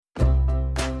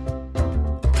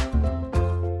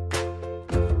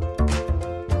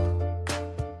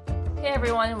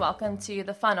everyone, and welcome to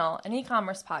The Funnel, an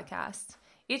e-commerce podcast.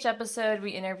 Each episode, we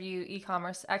interview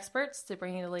e-commerce experts to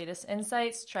bring you the latest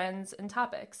insights, trends, and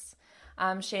topics.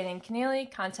 I'm Shannon Keneally,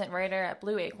 content writer at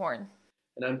Blue Acorn.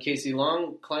 And I'm Casey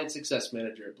Long, client success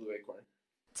manager at Blue Acorn.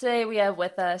 Today, we have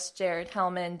with us Jared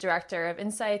Hellman, director of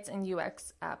insights and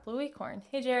UX at Blue Acorn.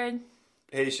 Hey, Jared.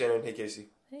 Hey, Shannon. Hey, Casey.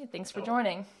 Hey, thanks for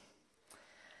joining.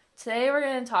 Today, we're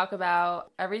going to talk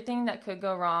about everything that could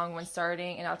go wrong when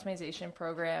starting an optimization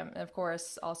program, and of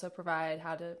course, also provide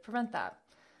how to prevent that.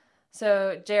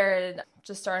 So, Jared,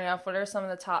 just starting off, what are some of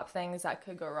the top things that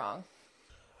could go wrong?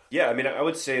 Yeah, I mean, I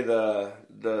would say the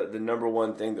number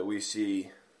one thing that we see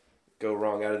go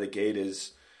wrong out of the gate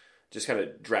is just kind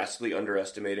of drastically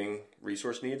underestimating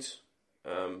resource needs,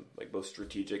 like both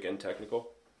strategic and technical.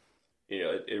 You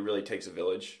know, it really takes a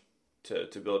village to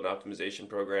build an optimization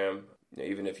program. You know,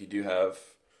 even if you do have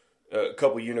a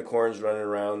couple unicorns running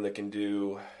around that can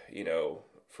do, you know,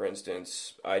 for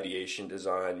instance, ideation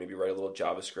design, maybe write a little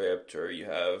JavaScript, or you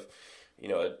have, you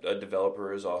know, a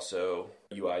developer is also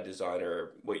a UI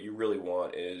designer. What you really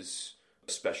want is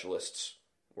specialists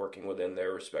working within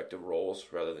their respective roles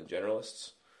rather than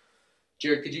generalists.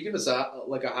 Jared, could you give us a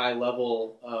high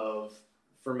level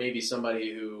for maybe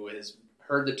somebody who has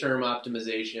heard the term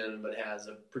optimization but has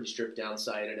a pretty stripped down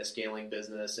site at a scaling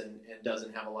business and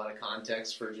doesn't have a lot of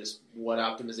context for just what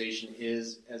optimization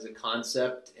is as a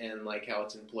concept and like how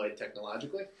it's employed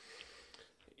technologically?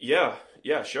 Yeah,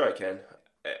 sure I can.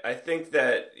 I think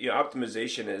that, you know,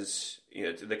 optimization is, you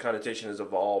know, the connotation has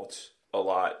evolved a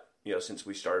lot, you know, since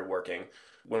we started working.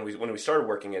 When we started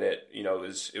working in it, you know,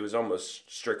 it was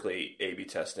almost strictly A/B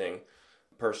testing.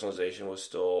 Personalization was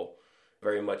still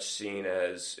very much seen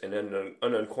as an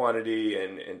unknown quantity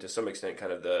and to some extent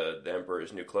kind of the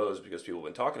emperor's new clothes, because people have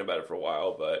been talking about it for a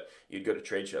while, but you'd go to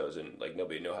trade shows and like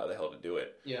nobody knew how the hell to do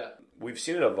it. Yeah. We've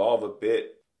seen it evolve a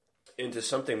bit into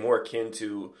something more akin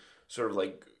to sort of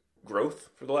like growth,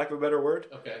 for the lack of a better word.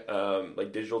 Okay.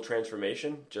 Like digital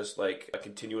transformation, just like a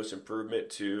continuous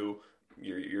improvement to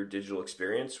your digital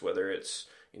experience, whether it's,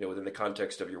 you know, within the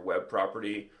context of your web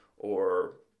property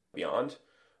or beyond.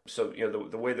 So, you know,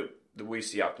 the way that we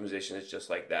see optimization is just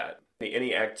like that.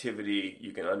 Any activity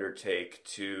you can undertake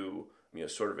to, you know,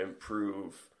 sort of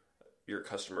improve your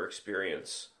customer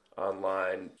experience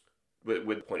online with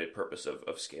the pointed purpose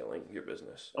of scaling your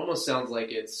business. Almost sounds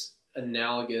like it's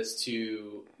analogous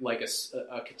to like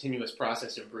a continuous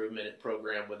process improvement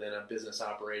program within a business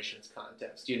operations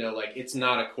context. You know, like it's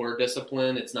not a core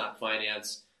discipline, it's not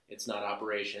finance, it's not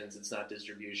operations, it's not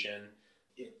distribution.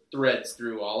 It threads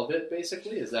through all of it,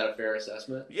 basically. Is that a fair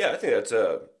assessment? Yeah, I think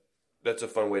that's a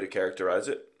fun way to characterize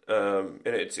it. And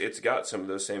it's got some of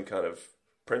those same kind of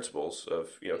principles of,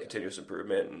 you know, continuous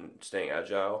improvement and staying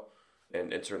agile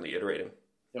and certainly iterating.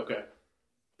 Okay.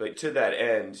 But to that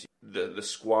end, the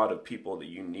squad of people that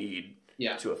you need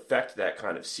to affect that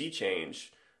kind of sea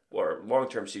change, or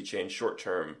long-term sea change,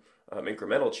 short-term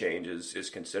incremental change is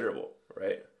considerable,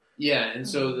 right? Yeah, and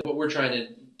so what we're trying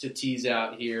to tease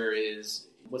out here is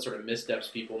what sort of missteps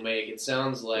people make. It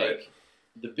sounds like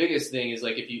the biggest thing is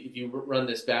like if you run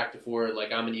this back to forward,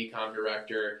 like I'm an e-com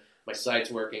director, my site's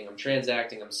working, I'm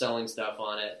transacting, I'm selling stuff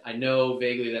on it. I know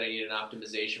vaguely that I need an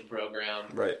optimization program.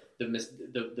 Right.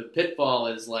 The pitfall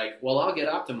is like, well, I'll get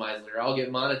Optimizer, I'll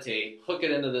get Monetate, hook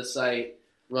it into the site,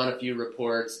 run a few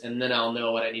reports, and then I'll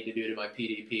know what I need to do to my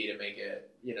PDP to make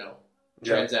it, you know,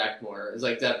 transact more. Is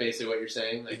like that basically what you're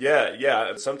saying? Like,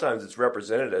 yeah. Sometimes it's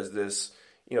represented as this,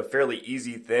 you know, fairly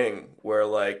easy thing where,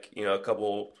 like, you know, a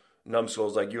couple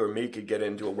numbskulls like you or me could get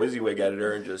into a WYSIWYG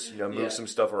editor and just, you know, move some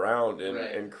stuff around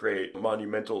and create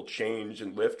monumental change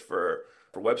and lift for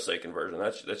website conversion.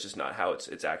 That's just not how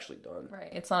it's actually done. Right.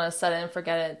 It's not a set it and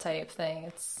forget it type thing.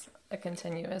 It's a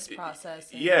continuous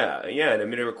process. Yeah. And I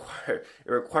mean, it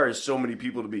requires so many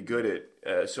people to be good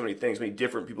at so many things, many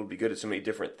different people to be good at so many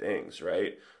different things,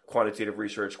 right? Quantitative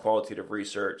research, qualitative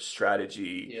research,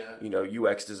 strategy, you know,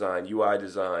 UX design, UI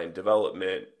design,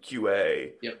 development,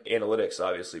 QA, analytics,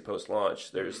 obviously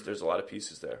post-launch. There's a lot of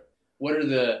pieces there. What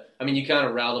are I mean, you kind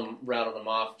of rattled them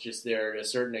off just there to a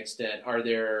certain extent. Are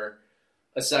there,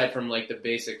 aside from like the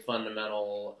basic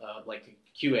fundamental, like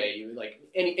QA, like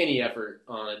any effort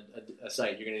on a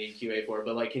site, you're going to need QA for it.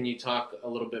 But like, can you talk a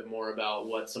little bit more about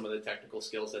what some of the technical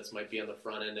skill sets might be on the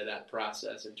front end of that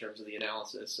process in terms of the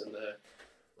analysis and the,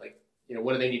 like, you know,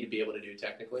 what do they need to be able to do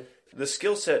technically? The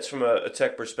skill sets from a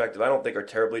tech perspective, I don't think are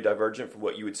terribly divergent from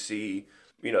what you would see,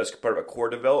 you know, as part of a core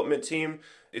development team.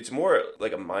 It's more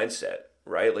like a mindset,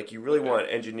 right? Like you really want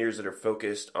engineers that are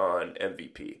focused on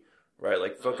MVP, right?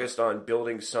 Like focused on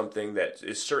building something that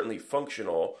is certainly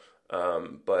functional,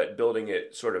 but building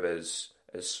it sort of as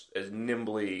as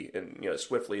nimbly and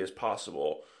swiftly as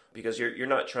possible, because you're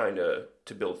not trying to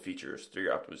build features through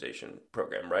your optimization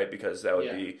program, right? Because that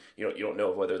would be you don't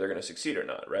know whether they're going to succeed or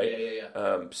not, right?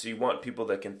 So you want people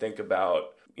that can think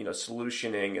about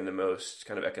solutioning in the most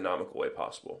kind of economical way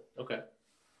possible. Okay.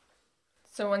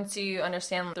 So once you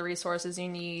understand the resources you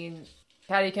need,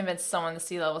 how do you convince someone, the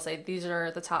C-level, say these are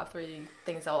the top 3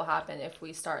 things that will happen if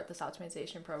we start this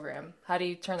optimization program? How do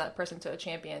you turn that person to a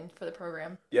champion for the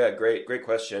program? Yeah, great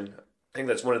question. I think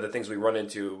that's one of the things we run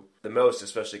into the most,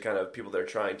 especially kind of people that are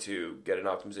trying to get an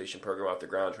optimization program off the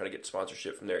ground, trying to get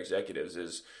sponsorship from their executives,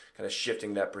 is kind of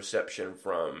shifting that perception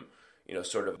from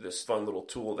sort of this fun little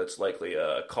tool that's likely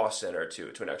a cost center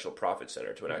to an actual profit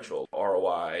center, to an actual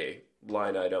ROI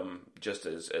line item, just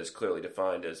as clearly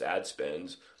defined as ad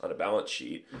spends on a balance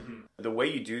sheet. The way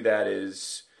you do that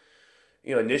is,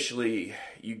 initially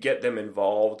you get them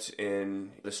involved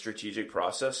in the strategic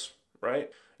process, right?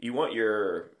 You want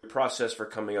your process for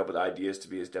coming up with ideas to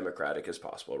be as democratic as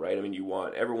possible, right? I mean, you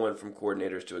want everyone from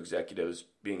coordinators to executives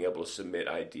being able to submit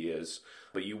ideas,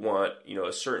 but you want,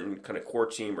 a certain kind of core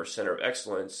team or center of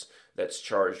excellence that's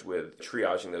charged with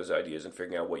triaging those ideas and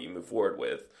figuring out what you move forward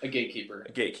with. A gatekeeper.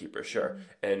 A gatekeeper, sure.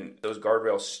 And those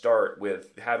guardrails start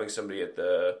with having somebody at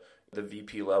the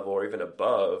VP level or even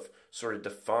above sort of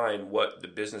define what the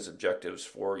business objectives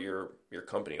for your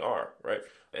company are, right?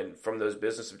 And from those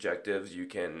business objectives, you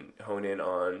can hone in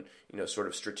on, sort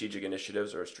of strategic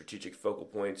initiatives or strategic focal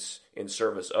points in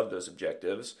service of those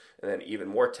objectives. And then even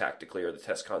more tactically are the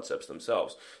test concepts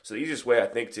themselves. So the easiest way, I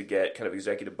think, to get kind of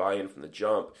executive buy-in from the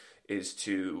jump is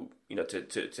to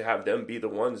have them be the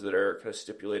ones that are kind of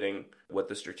stipulating what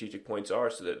the strategic points are,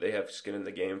 so that they have skin in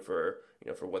the game for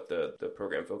what the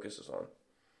program focuses on.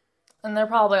 And they're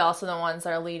probably also the ones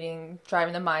that are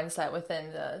driving the mindset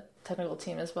within the technical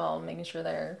team as well, making sure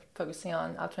they're focusing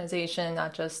on optimization,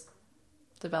 not just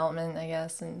development, I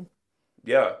guess. And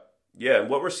yeah. And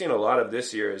what we're seeing a lot of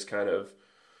this year is kind of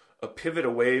a pivot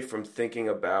away from thinking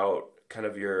about kind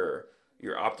of your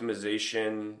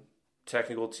optimization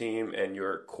technical team and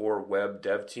your core web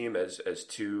dev team as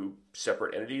 2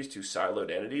 separate entities, 2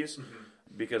 siloed entities.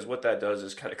 Because what that does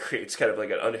is kind of creates kind of like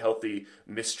an unhealthy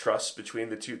mistrust between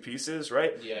the 2 pieces,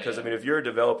 right? Because I mean, if you're a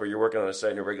developer, you're working on a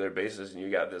site on a regular basis, and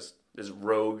you got this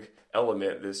rogue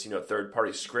element, this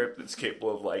third-party script that's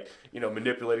capable of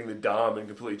manipulating the DOM and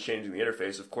completely changing the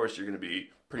interface. Of course, you're going to be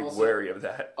pretty wary of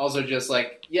that. Also, just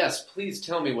yes, please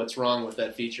tell me what's wrong with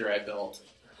that feature I built.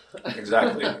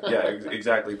 Exactly. Yeah,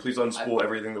 exactly. Please unspool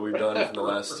everything that we've done from the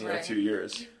last 2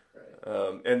 years.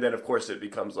 And then, of course, it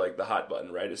becomes like the hot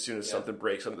button, right? As soon as something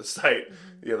breaks on the site,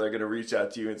 they're going to reach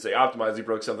out to you and say, Optimizely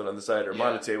broke something on the site, or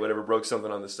Monite, whatever, broke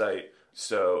something on the site.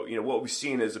 So, what we've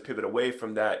seen is a pivot away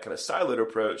from that kind of siloed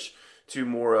approach to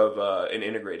more of an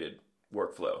integrated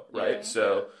workflow, right? Yeah.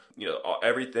 So,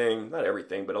 everything, not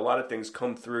everything, but a lot of things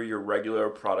come through your regular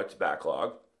product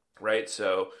backlog, right?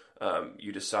 So,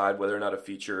 you decide whether or not a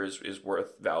feature is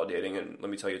worth validating, and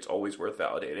let me tell you, it's always worth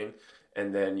validating.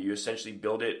 And then you essentially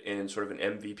build it in sort of an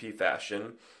MVP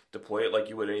fashion, deploy it like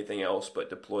you would anything else, but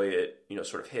deploy it,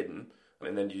 sort of hidden.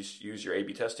 And then you use your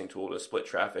A/B testing tool to split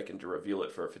traffic and to reveal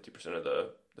it for 50% of the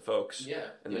folks.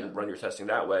 And then run your testing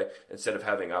that way, instead of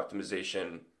having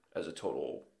optimization as a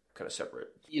total kind of separate.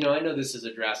 I know this is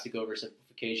a drastic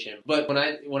oversimplification, but when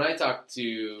I talk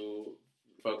to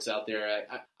folks out there,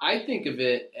 I think of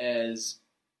it as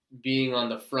being on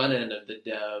the front end of the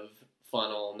dev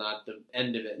funnel, not the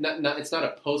end of it. Not it's not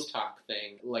a post hoc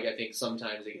thing. Like I think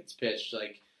sometimes it gets pitched.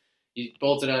 Like you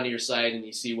bolt it onto your site and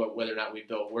you see whether or not we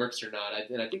built works or not.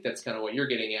 And I think that's kind of what you're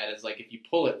getting at, is like if you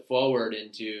pull it forward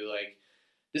into like,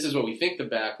 this is what we think the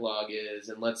backlog is,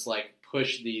 and let's like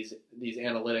push these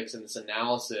analytics and this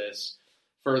analysis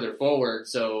further forward.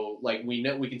 So like we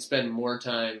know we can spend more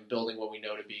time building what we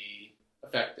know to be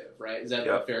effective, right? Is that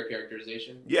a fair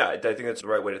characterization? Yeah, I think that's the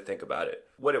right way to think about it.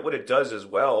 What it does as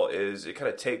well is it kind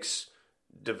of takes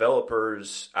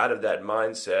developers out of that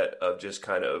mindset of just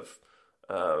kind of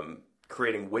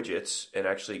creating widgets, and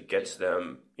actually gets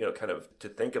them, kind of to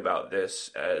think about this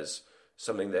as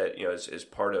something that, is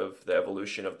part of the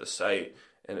evolution of the site,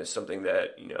 and is something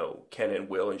that, can and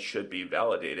will and should be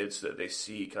validated, so that they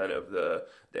see kind of the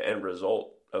end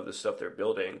result of the stuff they're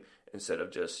building, instead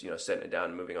of just, setting it down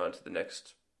and moving on to the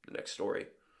next story.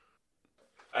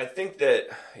 I think that,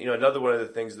 another one of the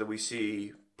things that we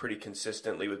see pretty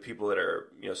consistently with people that are,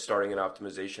 starting an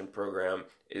optimization program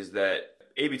is that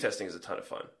A/B testing is a ton of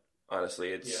fun. Honestly,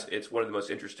 it's one of the most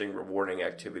interesting, rewarding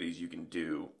activities you can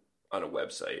do on a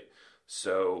website.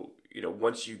 So,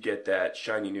 once you get that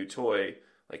shiny new toy,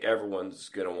 like everyone's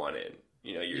going to want in.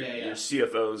 Your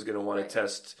CFO is going to want to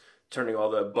turning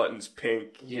all the buttons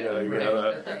pink. You know, you Right.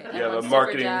 have a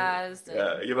marketing,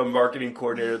 you have a marketing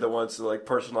coordinator that wants to like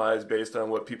personalize based on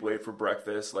what people ate for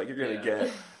breakfast. Like you're going to get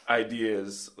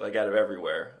ideas like out of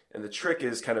everywhere. And the trick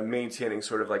is kind of maintaining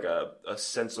sort of like a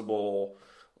sensible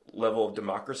level of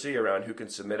democracy around who can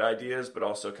submit ideas, but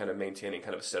also kind of maintaining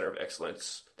kind of a center of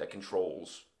excellence that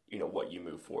controls, you know, what you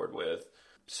move forward with.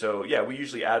 So yeah, we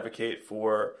usually advocate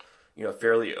for, you know,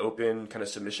 fairly open kind of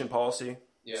submission policy.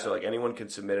 Yeah. So like anyone can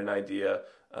submit an idea,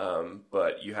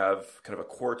 but you have kind of a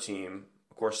core team,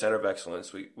 a core center of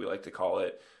excellence, we like to call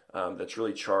it, that's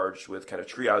really charged with kind of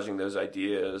triaging those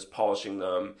ideas, polishing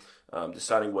them,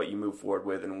 deciding what you move forward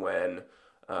with and when.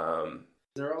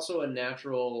 Is there also a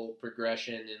natural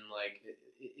progression in like,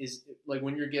 is like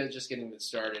when you're just getting it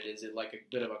started, is it like a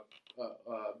bit of a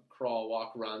crawl,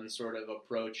 walk, run sort of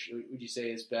approach? Would you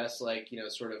say is best, like, you know,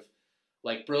 sort of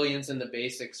like brilliance in the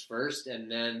basics first,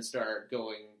 and then start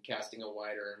casting a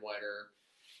wider and wider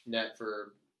net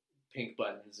for pink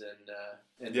buttons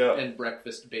and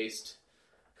breakfast based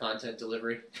content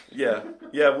delivery? Yeah.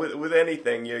 With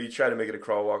anything, you know, you try to make it a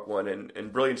crawl, walk, one,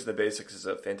 and brilliance in the basics is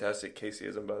a fantastic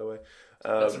Caseyism, by the way.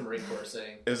 That's a Marine Corps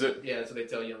saying. Is it? Yeah, that's what they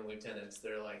tell young lieutenants.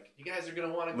 They're like, you guys are going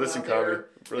to want to go listen, out there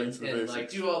brilliance in the basics. Like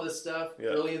do all this stuff.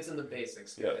 Yeah. Brilliance in the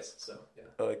basics, guys. Yeah. So, yeah.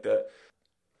 I like that.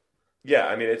 Yeah,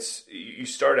 I mean, you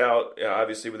start out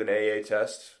obviously with an AA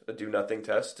test, a do nothing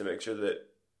test to make sure that,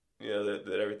 you know,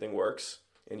 that everything works,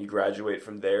 and you graduate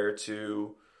from there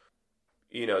to,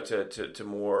 you know, to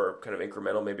more kind of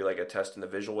incremental, maybe like a test in the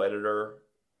visual editor,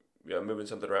 you know, moving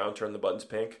something around, turn the buttons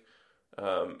pink.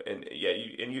 And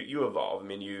you evolve. I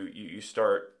mean, you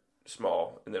start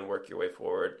small and then work your way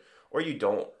forward, or you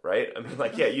don't, right? I mean,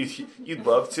 like, yeah, you'd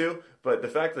love to, but the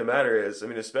fact of the matter is, I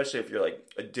mean, especially if you're like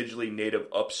a digitally native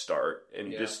upstart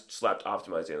and you just slapped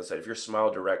optimizing on the side. If you're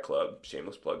Smile Direct Club,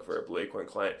 shameless plug for a Blue Acorn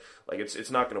client, like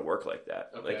it's not going to work like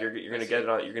that. Okay. Like you're going to get it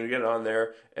on, you're going to get it on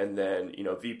there, and then, you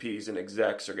know, VPs and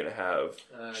execs are going to have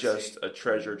just a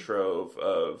treasure trove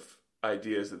of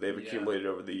ideas that they've accumulated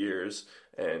over the years,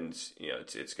 and you know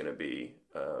it's going to be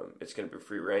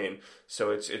free reign.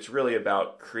 So it's really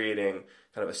about creating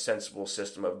kind of a sensible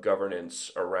system of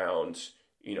governance around,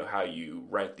 you know, how you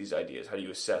rank these ideas, how do you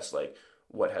assess like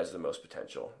what has the most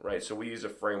potential, right? So we use a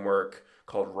framework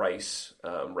called RICE.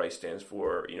 RICE stands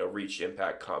for, you know, reach,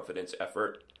 impact, confidence,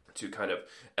 effort, to kind of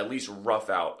at least rough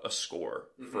out a score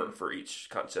for each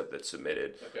concept that's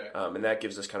submitted. Okay. And that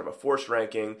gives us kind of a force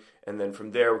ranking. And then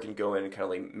from there, we can go in and kind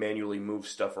of like manually move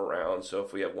stuff around. So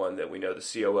if we have one that we know the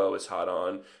COO is hot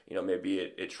on, you know, maybe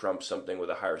it trumps something with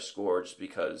a higher score just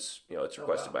because, you know, it's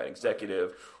requested by an executive.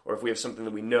 Okay. Or if we have something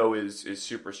that we know is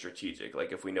super strategic,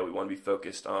 like if we know we want to be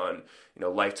focused on, you know,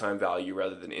 lifetime value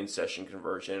rather than in-session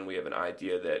conversion, we have an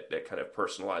idea that kind of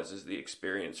personalizes the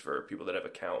experience for people that have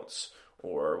accounts.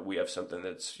 Or we have something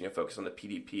that's, you know, focused on the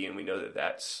PDP, and we know that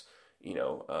that's, you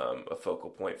know, a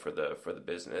focal point for the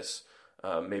business.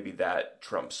 Maybe that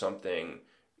trumps something,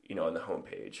 you know, on the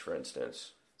homepage, for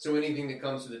instance. So anything that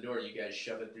comes to the door, you guys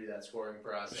shove it through that scoring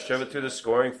process. Shove it through the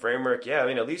scoring framework. Yeah, I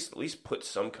mean, at least put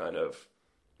some kind of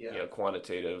you know,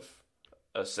 quantitative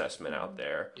assessment out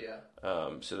there. Yeah.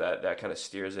 So that kind of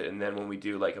steers it. And then when we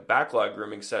do like a backlog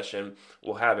grooming session,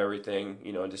 we'll have everything,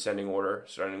 you know, in descending order,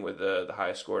 starting with the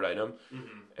highest scored item.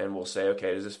 Mm-hmm. And we'll say,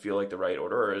 okay, does this feel like the right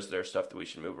order, or is there stuff that we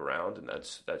should move around? And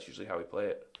that's usually how we play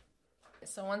it.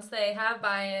 So once they have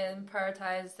buy-in,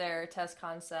 prioritize their test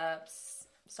concepts,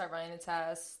 start running the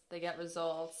tests, they get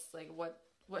results, like what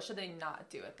should they not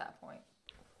do at that point?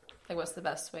 Like what's the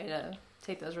best way to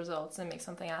take those results and make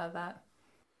something out of that?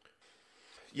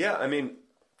 Yeah, I mean,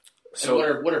 so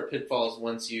what are pitfalls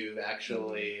once you've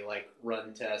actually like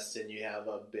run tests and you have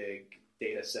a big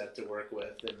data set to work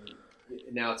with, and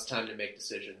now it's time to make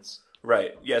decisions?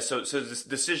 Right. Yeah. So this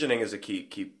decisioning is a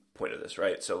key point of this,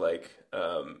 right? So like,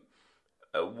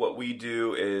 what we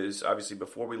do is obviously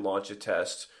before we launch a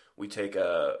test, we take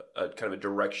a kind of a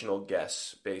directional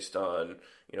guess based on,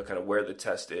 you know, kind of where the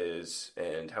test is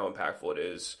and how impactful it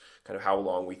is, kind of how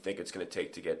long we think it's going to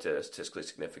take to get to a statistically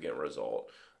significant result.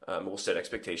 We'll set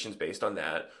expectations based on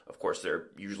that. Of course, they're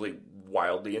usually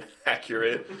wildly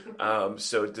inaccurate.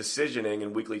 So decisioning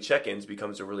and weekly check-ins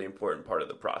becomes a really important part of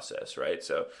the process, right?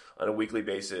 So on a weekly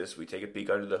basis, we take a peek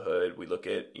under the hood. We look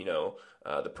at, you know,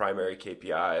 the primary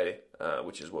KPI,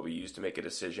 which is what we use to make a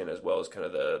decision, as well as kind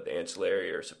of the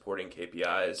ancillary or supporting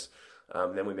KPIs.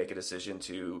 Then we make a decision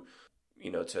to,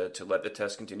 you know, to let the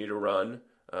test continue to run,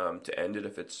 to end it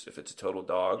if it's a total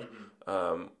dog,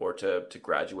 or to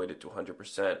graduate it to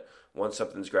 100%. Once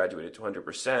something's graduated to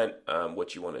 100%,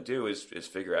 what you want to do is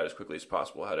figure out as quickly as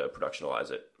possible how to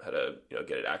productionalize it, how to, you know,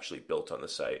 get it actually built on the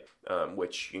site.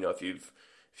 Which, you know, if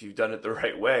if you've done it the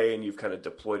right way and you've kind of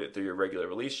deployed it through your regular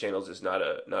release channels, it's not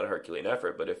a Herculean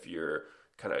effort. But if you're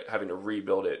kind of having to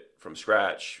rebuild it from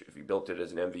scratch, if you built it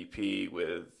as an MVP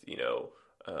with,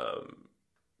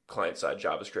 client-side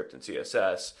JavaScript and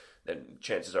CSS, then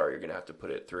chances are you're going to have to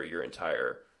put it through your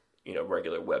entire,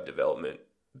 regular web development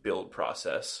build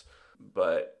process.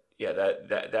 But yeah,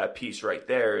 that piece right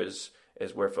there is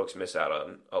where folks miss out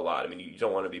on a lot. I mean, you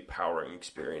don't want to be powering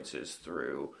experiences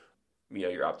through,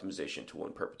 your optimization tool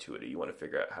in perpetuity. You want to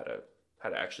figure out how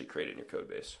to actually create it in your code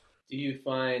base. Do you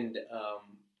find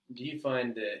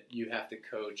that you have to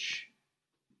coach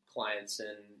clients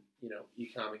and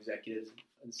e-com executives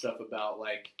and stuff about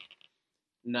like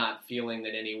not feeling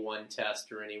that any one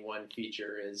test or any one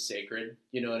feature is sacred?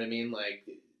 You know what I mean? Like,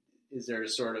 is there a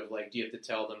sort of like, do you have to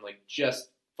tell them like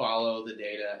just follow the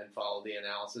data and follow the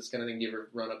analysis kind of thing? Do you ever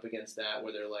run up against that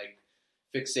where they're like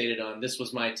fixated on this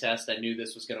was my test, I knew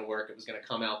this was going to work, it was going to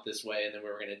come out this way, and then we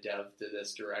were going to dev to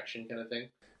this direction kind of thing?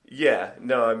 Yeah,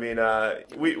 no, I mean,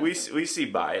 we see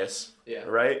bias, yeah.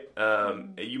 Right?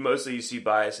 You see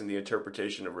bias in the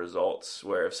interpretation of results,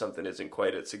 where if something isn't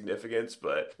quite at significance,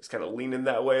 but it's kind of leaning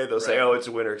that way, they'll say, "Oh, it's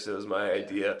a winner because it was my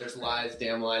idea." There's lies,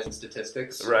 damn lies, and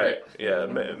statistics. Right? Yeah,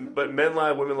 but men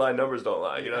lie, women lie, numbers don't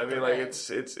lie. You know what I mean? Like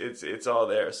it's all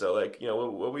there. So like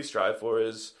what we strive for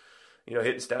is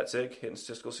hitting stat sig, hitting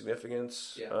statistical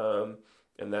significance,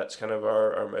 and that's kind of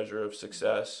our measure of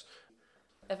success.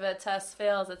 If a test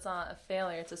fails, it's not a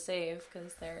failure, it's a save,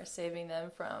 because they're saving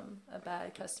them from a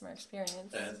bad customer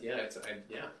experience.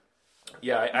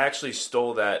 Yeah, I actually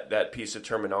stole that piece of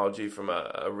terminology from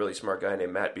a really smart guy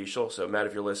named Matt Bieshel. So Matt,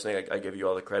 if you're listening, I give you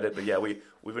all the credit. But yeah, we've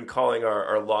been calling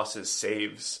our losses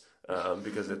saves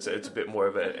because it's a bit more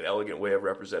of an elegant way of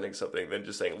representing something than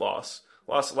just saying loss.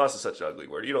 Loss is such an ugly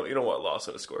word. You don't want loss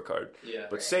on a scorecard. Yeah.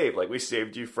 But save, like we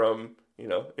saved you from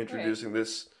introducing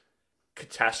this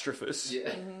catastrophist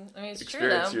I mean, it's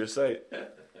experience true, to your site.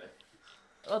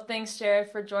 Well, thanks,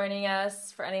 Jared, for joining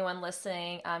us. For anyone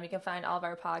listening, you can find all of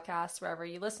our podcasts wherever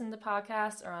you listen to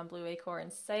podcasts or on Blue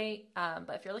Acorn's site.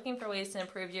 But if you're looking for ways to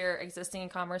improve your existing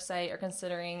e-commerce site or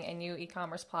considering a new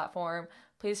e-commerce platform,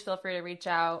 please feel free to reach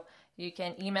out. You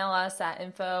can email us at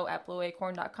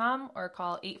info@blueacorn.com or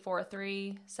call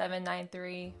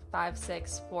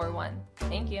 843-793-5641.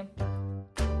 Thank you.